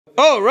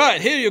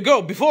Alright, here you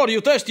go. Before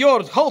you test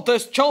your hull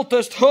test, Chal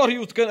test, or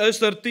you can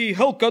SRT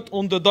Hellcat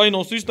on the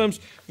dyno systems,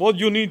 what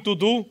you need to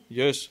do,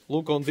 yes,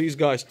 look on these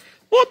guys.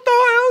 What the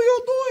hell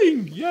you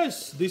doing?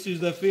 Yes, this is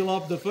the fill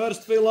up, the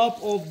first fill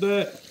up of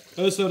the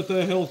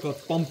SRT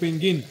Hellcat,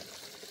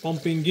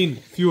 pumping in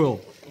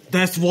fuel.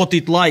 That's what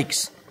it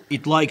likes.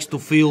 It likes to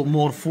fill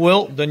more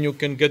fuel, then you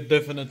can get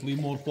definitely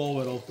more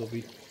power out of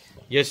it.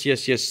 Yes.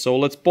 So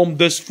let's pump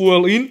this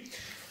fuel in,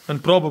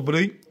 and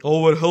probably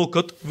our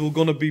Hellcat will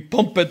gonna be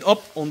pumped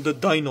up on the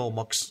dyno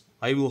max.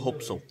 I will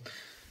hope so.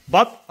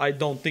 But I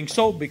don't think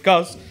so,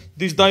 because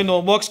this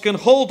dyno max can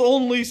hold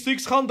only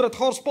 600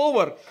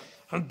 horsepower.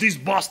 And this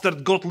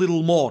bastard got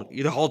little more.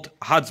 It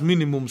had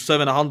minimum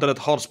 700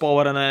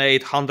 horsepower and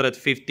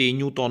 850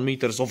 Newton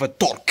meters of a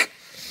torque.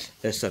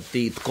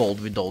 SRT, it's called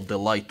without the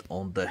light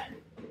on the...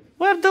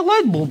 Where the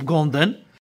light bulb gone then?